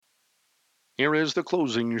Here is the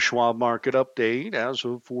closing Schwab market update as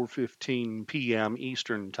of 4:15 p.m.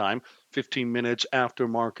 Eastern Time, 15 minutes after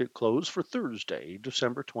market close for Thursday,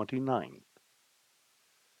 December 29th.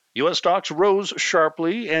 U.S. stocks rose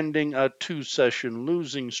sharply, ending a two-session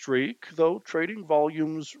losing streak, though trading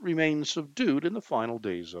volumes remain subdued in the final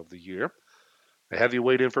days of the year. The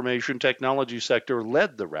heavyweight information technology sector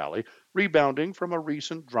led the rally, rebounding from a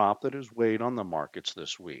recent drop that has weighed on the markets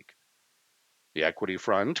this week. The equity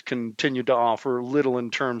front continued to offer little in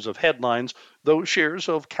terms of headlines, though shares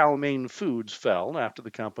of Cal-Maine Foods fell after the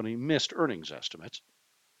company missed earnings estimates.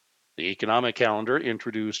 The economic calendar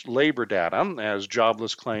introduced labor data as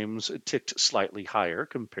jobless claims ticked slightly higher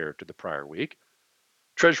compared to the prior week.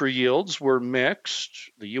 Treasury yields were mixed.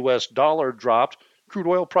 The U.S. dollar dropped, crude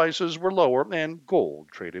oil prices were lower, and gold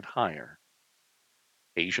traded higher.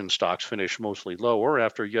 Asian stocks finished mostly lower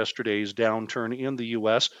after yesterday's downturn in the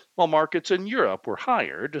U.S., while markets in Europe were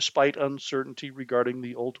higher despite uncertainty regarding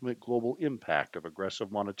the ultimate global impact of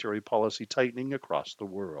aggressive monetary policy tightening across the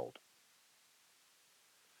world.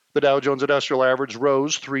 The Dow Jones Industrial Average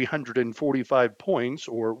rose 345 points,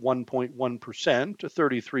 or 1.1%, to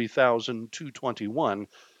 33,221.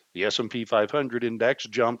 The S&P 500 index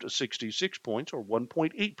jumped 66 points, or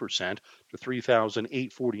 1.8%, to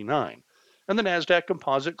 3,849. And the Nasdaq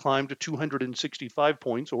Composite climbed 265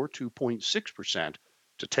 points, or 2.6%,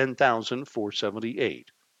 to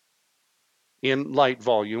 10,478. In light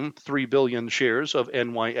volume, 3 billion shares of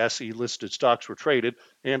NYSE listed stocks were traded,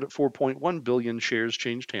 and 4.1 billion shares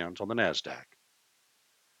changed hands on the Nasdaq.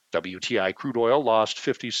 WTI crude oil lost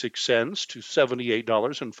 56 cents to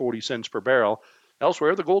 $78.40 per barrel.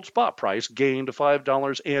 Elsewhere, the gold spot price gained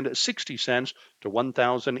 $5.60 to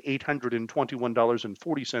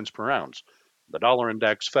 $1,821.40 per ounce. The dollar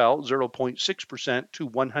index fell 0.6% to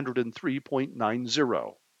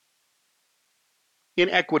 103.90. In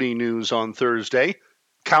equity news on Thursday,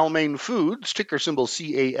 Cal-Maine Foods, ticker symbol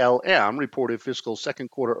CALM, reported fiscal second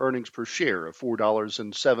quarter earnings per share of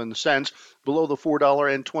 $4.07, below the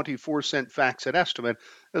 $4.24 FactSet estimate,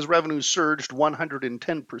 as revenues surged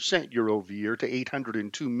 110% year over year to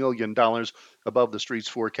 $802 million, above the street's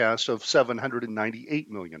forecast of $798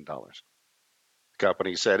 million. The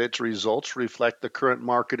company said its results reflect the current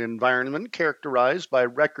market environment characterized by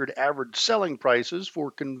record average selling prices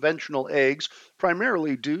for conventional eggs,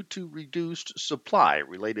 primarily due to reduced supply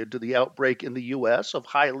related to the outbreak in the U.S. of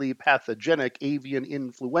highly pathogenic avian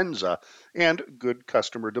influenza and good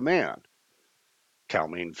customer demand.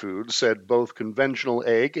 Cal-Maine Foods said both conventional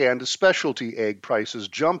egg and specialty egg prices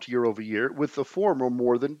jumped year over year, with the former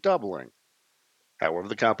more than doubling. However,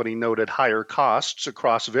 the company noted higher costs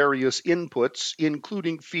across various inputs,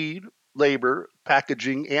 including feed, labor,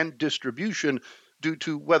 packaging, and distribution, due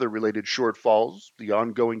to weather-related shortfalls, the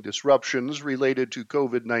ongoing disruptions related to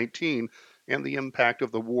COVID-19, and the impact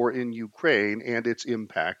of the war in Ukraine and its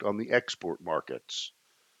impact on the export markets.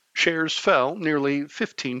 Shares fell nearly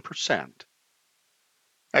 15%.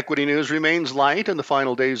 Equity news remains light in the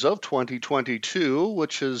final days of 2022,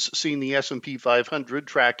 which has seen the S&P 500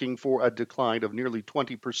 tracking for a decline of nearly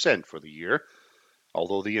 20% for the year.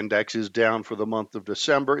 Although the index is down for the month of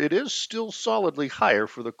December, it is still solidly higher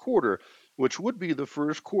for the quarter, which would be the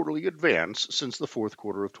first quarterly advance since the fourth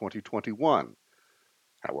quarter of 2021.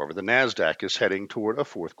 However, the Nasdaq is heading toward a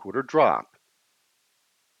fourth quarter drop.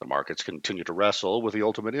 The markets continue to wrestle with the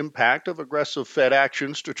ultimate impact of aggressive Fed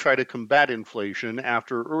actions to try to combat inflation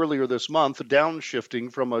after earlier this month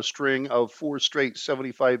downshifting from a string of 4 straight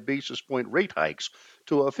 75 basis point rate hikes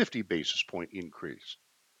to a 50 basis point increase.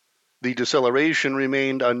 The deceleration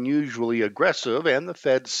remained unusually aggressive, and the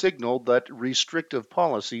Fed signaled that restrictive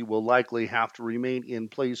policy will likely have to remain in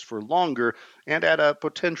place for longer and at a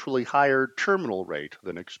potentially higher terminal rate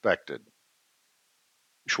than expected.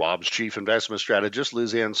 Schwab's chief investment strategist,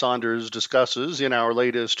 Liz Ann Sonders, discusses in our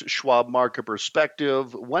latest Schwab Market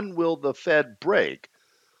Perspective, when will the Fed break?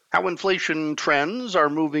 How inflation trends are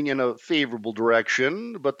moving in a favorable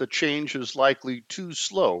direction, but the change is likely too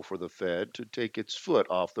slow for the Fed to take its foot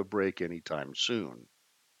off the brake anytime soon.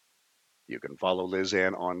 You can follow Liz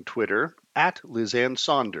Ann on Twitter at Liz Ann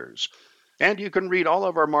Sonders. And you can read all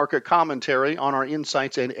of our market commentary on our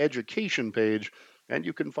Insights and Education page, and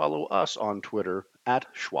you can follow us on Twitter at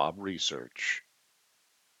Schwab Research.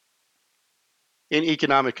 In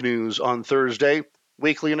economic news on Thursday,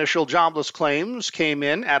 weekly initial jobless claims came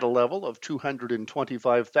in at a level of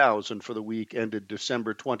 225,000 for the week ended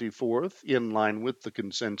December 24th, in line with the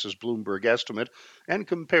consensus Bloomberg estimate, and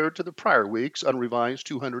compared to the prior week's unrevised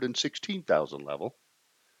 216,000 level.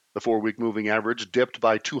 The 4-week moving average dipped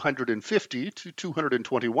by 250 to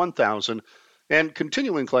 221,000, And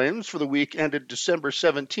continuing claims for the week ended December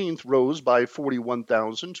 17th rose by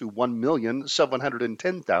 41,000 to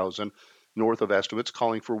 1,710,000, north of estimates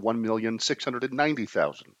calling for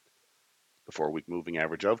 1,690,000. The 4-week moving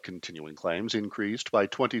average of continuing claims increased by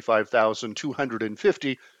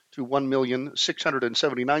 25,250 to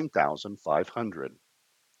 1,679,500.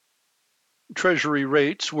 Treasury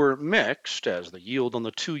rates were mixed as the yield on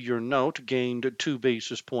the 2-year note gained 2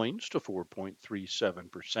 basis points to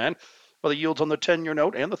 4.37%, while the yields on the 10-year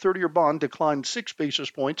note and the 30-year bond declined 6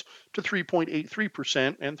 basis points to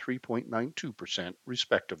 3.83% and 3.92%,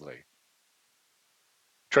 respectively.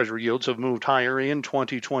 Treasury yields have moved higher in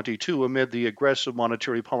 2022 amid the aggressive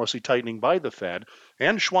monetary policy tightening by the Fed,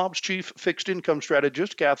 and Schwab's chief fixed income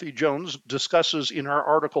strategist, Kathy Jones, discusses in her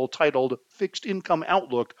article titled Fixed Income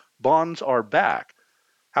Outlook, Bonds Are Back,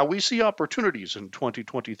 how we see opportunities in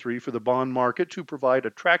 2023 for the bond market to provide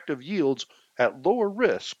attractive yields at lower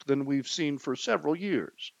risk than we've seen for several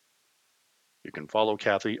years. You can follow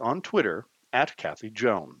Kathy on Twitter at Kathy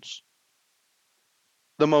Jones.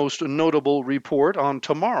 The most notable report on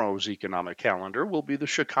tomorrow's economic calendar will be the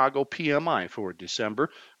Chicago PMI for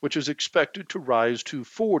December, which is expected to rise to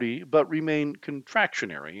 40 but remain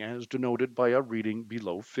contractionary as denoted by a reading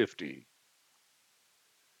below 50.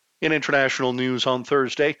 In international news on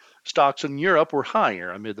Thursday, stocks in Europe were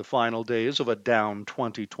higher amid the final days of a down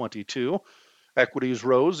 2022. Equities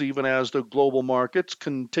rose even as the global markets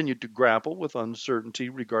continued to grapple with uncertainty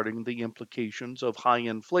regarding the implications of high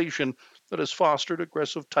inflation that has fostered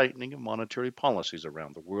aggressive tightening of monetary policies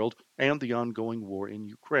around the world and the ongoing war in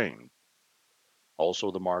Ukraine.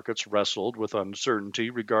 Also, the markets wrestled with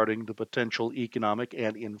uncertainty regarding the potential economic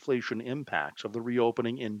and inflation impacts of the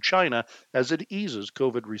reopening in China as it eases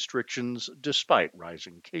COVID restrictions despite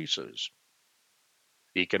rising cases.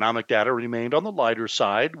 Economic data remained on the lighter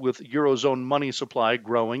side, with Eurozone money supply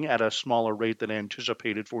growing at a smaller rate than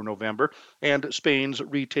anticipated for November, and Spain's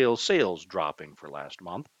retail sales dropping for last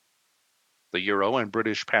month. The euro and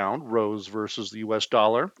British pound rose versus the US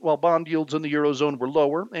dollar, while bond yields in the Eurozone were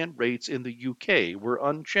lower and rates in the UK were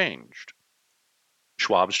unchanged.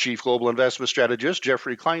 Schwab's chief global investment strategist,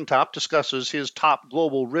 Jeffrey Kleintop, discusses his top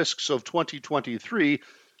global risks of 2023,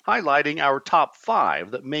 highlighting our top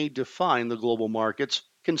 5 that may define the global markets,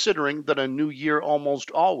 considering that a new year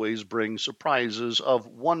almost always brings surprises of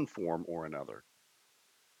one form or another.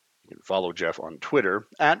 You can follow Jeff on Twitter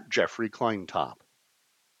at Jeffrey Kleintop.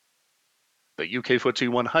 The UK FTSE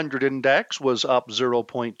 100 index was up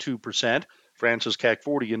 0.2%. France's CAC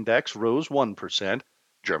 40 index rose 1%.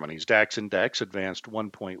 Germany's DAX index advanced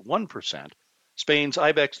 1.1%. Spain's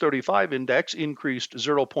IBEX 35 index increased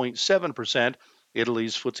 0.7%.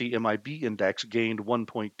 Italy's FTSE MIB index gained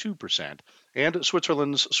 1.2%. And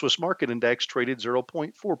Switzerland's Swiss market index traded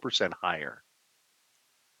 0.4% higher.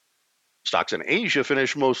 Stocks in Asia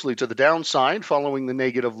finished mostly to the downside following the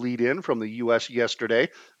negative lead-in from the U.S. yesterday,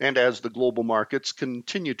 and as the global markets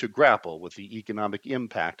continue to grapple with the economic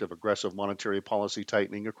impact of aggressive monetary policy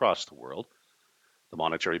tightening across the world. The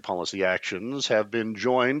monetary policy actions have been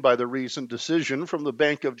joined by the recent decision from the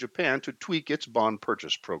Bank of Japan to tweak its bond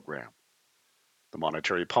purchase program. The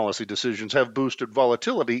monetary policy decisions have boosted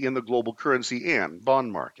volatility in the global currency and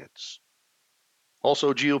bond markets.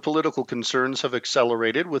 Also, geopolitical concerns have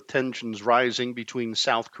accelerated, with tensions rising between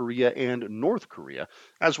South Korea and North Korea,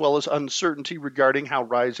 as well as uncertainty regarding how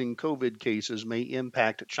rising COVID cases may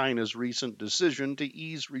impact China's recent decision to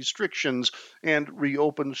ease restrictions and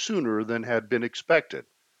reopen sooner than had been expected.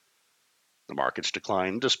 The markets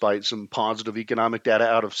declined despite some positive economic data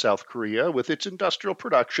out of South Korea, with its industrial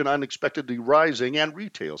production unexpectedly rising and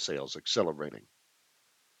retail sales accelerating.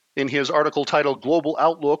 In his article titled Global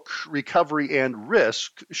Outlook, Recovery and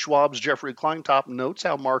Risk, Schwab's Jeffrey Kleintop notes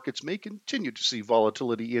how markets may continue to see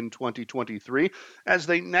volatility in 2023 as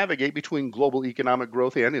they navigate between global economic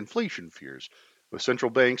growth and inflation fears, with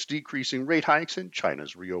central banks decreasing rate hikes and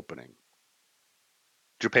China's reopening.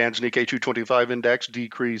 Japan's Nikkei 225 index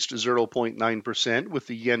decreased 0.9%, with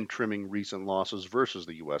the yen trimming recent losses versus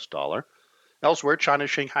the US dollar. Elsewhere,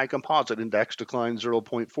 China's Shanghai Composite Index declined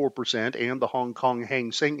 0.4%, and the Hong Kong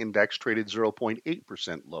Hang Seng Index traded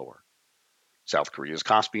 0.8% lower. South Korea's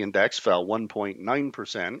Kospi Index fell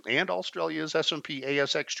 1.9%, and Australia's S&P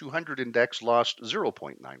ASX 200 Index lost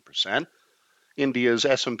 0.9%. India's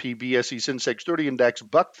S&P BSE Sensex 30 Index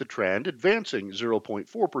bucked the trend, advancing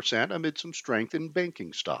 0.4% amid some strength in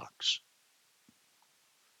banking stocks.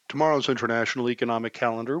 Tomorrow's international economic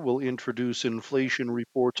calendar will introduce inflation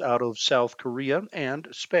reports out of South Korea and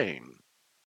Spain.